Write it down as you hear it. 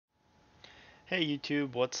Hey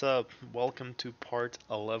YouTube, what's up? Welcome to part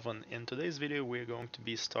 11. In today's video, we're going to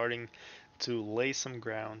be starting to lay some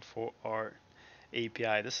ground for our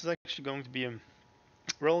API. This is actually going to be a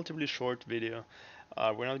relatively short video.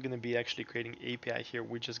 We're not going to be actually creating API here.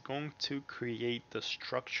 We're just going to create the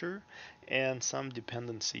structure and some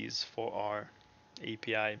dependencies for our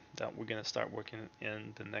API that we're going to start working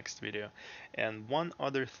in the next video. And one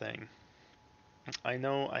other thing, I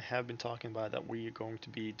know I have been talking about that we're going to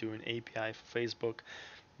be doing API for Facebook,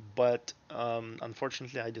 but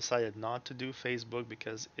unfortunately I decided not to do Facebook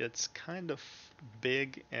because it's kind of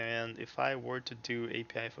big, and if I were to do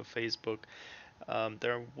API for Facebook,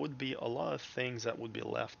 there would be a lot of things that would be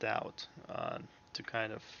left out to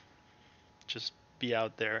kind of just be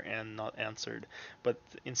out there and not answered. But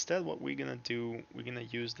instead, what we're gonna do, we're gonna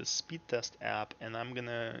use the speed test app, and I'm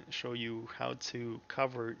gonna show you how to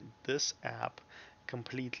cover this app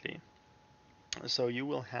completely, so you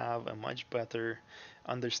will have a much better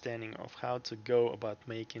understanding of how to go about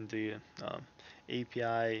making the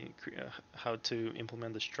API, how to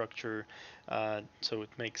implement the structure, so it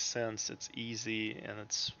makes sense, it's easy, and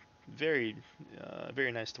it's very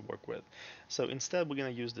nice to work with. So instead, we're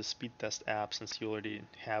going to use the speed test app since you already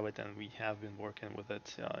have it and we have been working with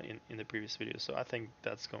it in the previous video. So I think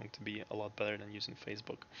that's going to be a lot better than using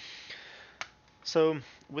Facebook. So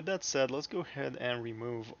with that said, let's go ahead and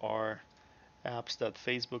remove our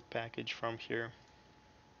apps.facebook package from here,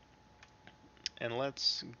 and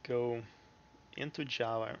let's go into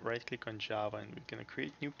Java, right click on Java, and we're going to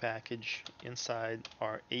create new package inside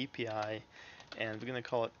our API, and we're going to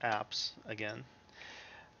call it apps again.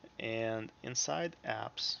 And inside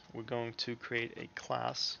apps, we're going to create a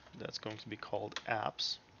class that's going to be called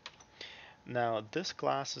apps. Now this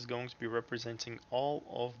class is going to be representing all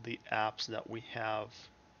of the apps that we have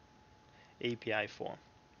API for.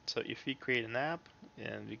 So if we create an app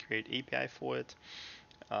and we create API for it,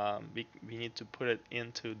 we need to put it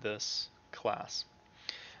into this class.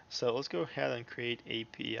 So let's go ahead and create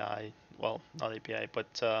API, well, not API,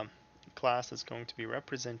 but class that's going to be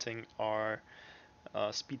representing our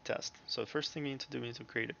speed test. So first thing we need to do, we need to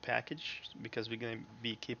create a package, because we're going to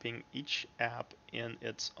be keeping each app in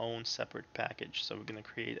its own separate package. So we're going to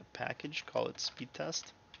create a package, call it speed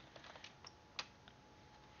test.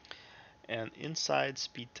 And inside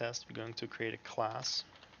speed test, we're going to create a class.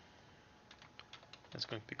 It's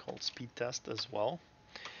going to be called speed test as well.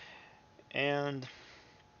 And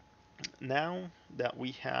now that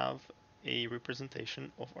we have a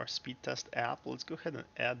representation of our speed test app, let's go ahead and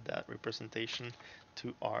add that representation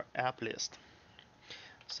to our app list.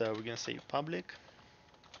 So we're going to say public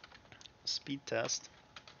speed test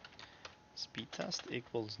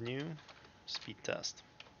equals new speed test.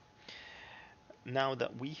 Now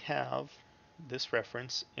that we have this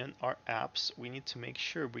reference in our apps, we need to make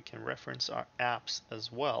sure we can reference our apps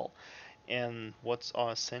as well. And what's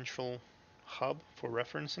our central hub for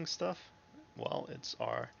referencing stuff? Well, it's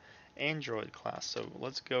our Android class. So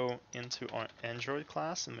let's go into our Android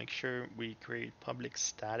class and make sure we create public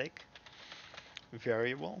static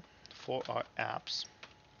variable for our apps,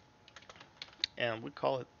 and we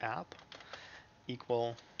call it app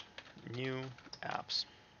equal new apps.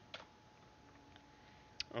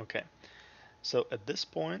 Okay, so at this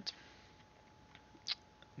point,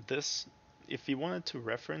 this, if we wanted to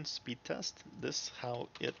reference speed test, this is how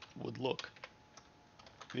it would look.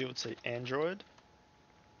 We would say Android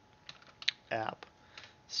app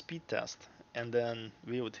speed test, and then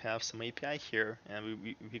we would have some API here, and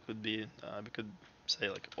we could say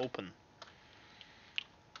like open,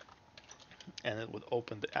 and it would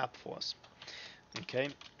open the app for us. Okay,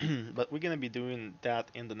 but we're gonna be doing that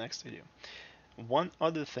in the next video. One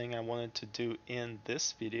other thing I wanted to do in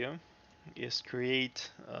this video is create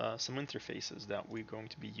some interfaces that we're going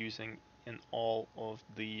to be using in all of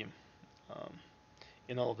the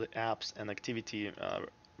apps and activity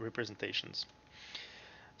representations.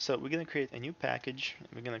 So we're going to create a new package.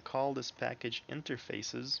 We're going to call this package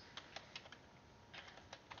interfaces,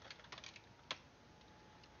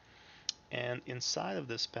 and inside of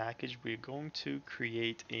this package we're going to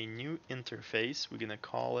create a new interface. We're going to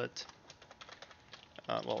call it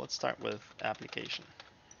well, let's start with application.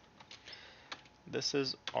 This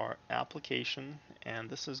is our application, and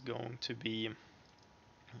this is going to be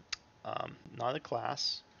not a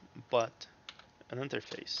class, but an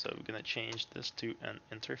interface. So we're going to change this to an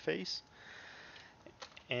interface,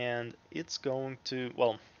 and it's going to,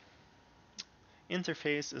 well,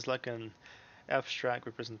 interface is like an abstract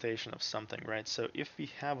representation of something, right? So if we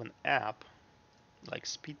have an app, like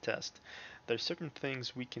speed test, there's certain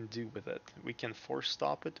things we can do with it. We can force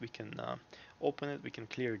stop it, we can open it, we can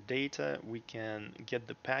clear data, we can get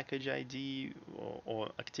the package ID or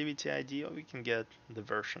activity ID, or we can get the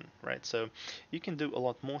version, right? So you can do a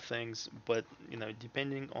lot more things, but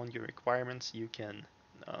depending on your requirements, you can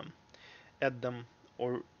um, add them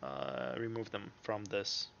or remove them from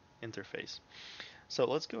this interface. So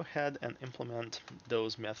let's go ahead and implement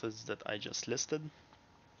those methods that I just listed.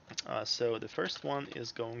 So the first one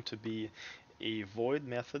is going to be a void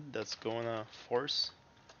method that's going to force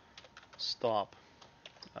stop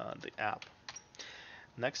the app.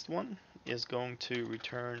 Next one is going to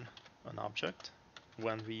return an object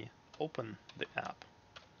when we open the app.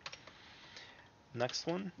 Next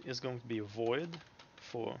one is going to be a void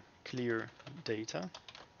for clear data.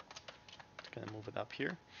 Going to move it up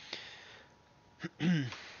here.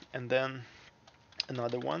 And then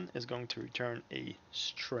another one is going to return a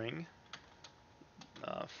string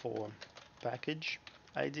for package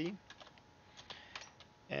ID.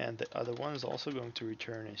 And the other one is also going to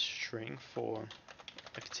return a string for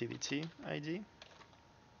activity ID.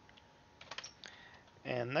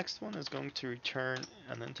 And next one is going to return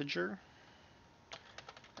an integer,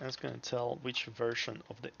 and it's going to tell which version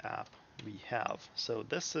of the app we have. So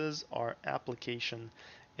this is our application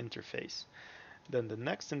interface. Then the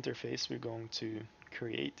next interface we're going to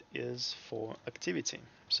create is for activity.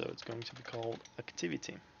 So it's going to be called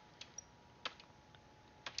activity.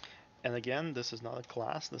 And again, this is not a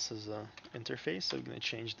class, this is an interface, so we're going to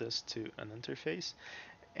change this to an interface.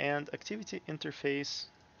 And activity interface,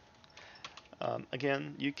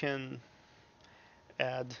 again, you can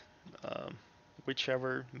add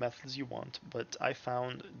whichever methods you want, but I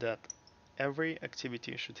found that every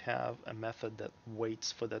activity should have a method that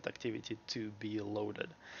waits for that activity to be loaded.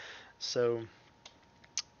 So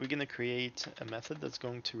we're going to create a method that's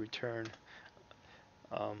going to return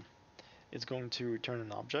an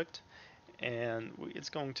object, and it's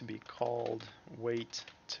going to be called wait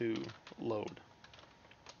to load.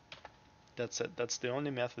 That's it. That's the only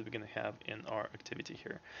method we're going to have in our activity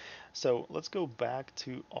here. So let's go back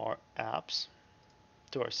to our apps,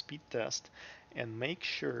 to our speed test, and make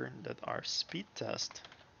sure that our speed test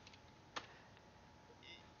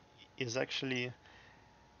is actually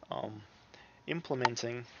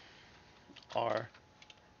implementing our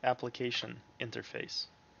application interface.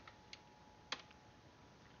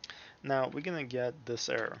 Now we're going to get this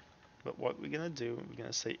error, but what we're going to do, we're going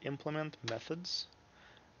to say implement methods,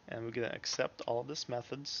 and we're going to accept all of these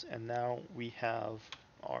methods, and now we have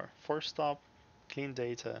our force stop, clean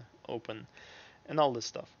data, open, and all this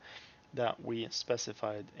stuff that we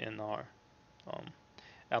specified in our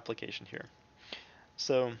application here.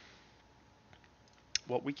 So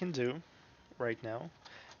what we can do right now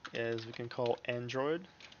is we can call Android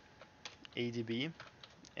ADB,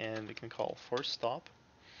 and we can call force stop,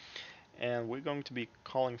 and we're going to be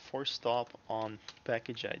calling force stop on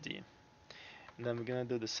package ID. And then we're going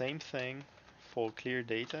to do the same thing for clear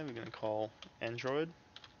data. We're going to call Android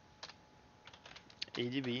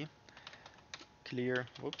ADB clear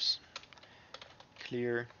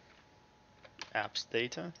apps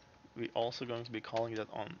data. We're also going to be calling that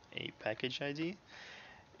on a package ID,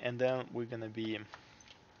 and then we're going to be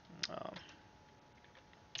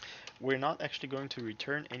we're not actually going to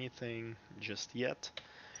return anything just yet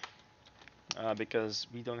because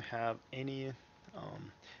we don't have any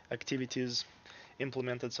activities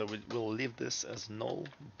implemented, so we'll leave this as null,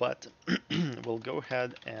 but we'll go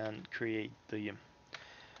ahead and create the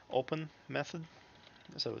open method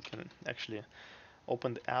so it can actually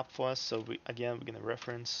open the app for us. So we're going to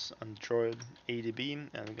reference Android ADB,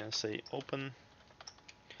 and we're going to say open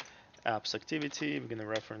apps activity. We're going to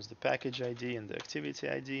reference the package ID and the activity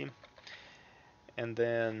ID, and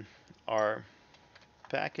then our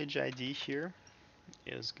package ID here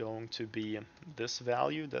is going to be this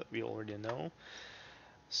value that we already know.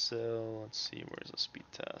 So let's see, where's the speed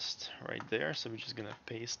test? Right there. So we're just going to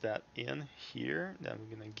paste that in here. Then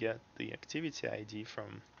we're going to get the activity ID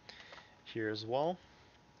from here as well.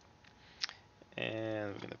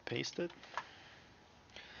 And we're going to paste it.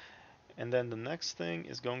 And then the next thing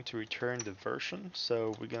is going to return the version.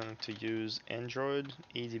 So we're going to use Android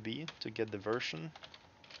ADB to get the version.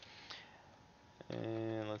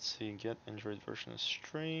 And let's see, get Android version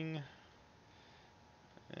string.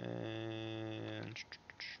 And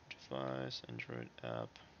device, Android app.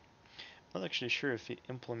 Not actually sure if we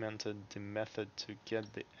implemented the method to get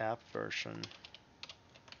the app version.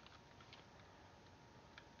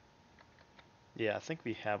 Yeah, I think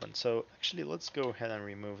we haven't. So actually, let's go ahead and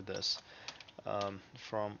remove this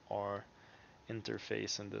from our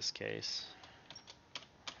interface in this case.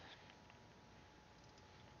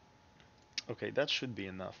 Okay, that should be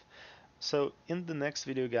enough. So in the next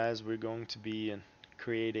video, guys, we're going to be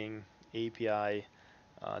creating API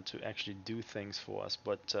to actually do things for us.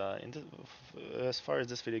 But as far as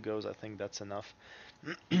this video goes, I think that's enough.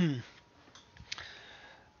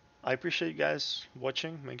 I appreciate you guys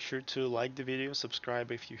watching. Make sure to like the video,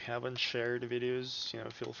 subscribe if you haven't, share the videos.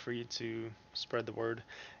 Feel free to spread the word,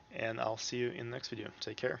 and I'll see you in the next video.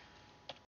 Take care.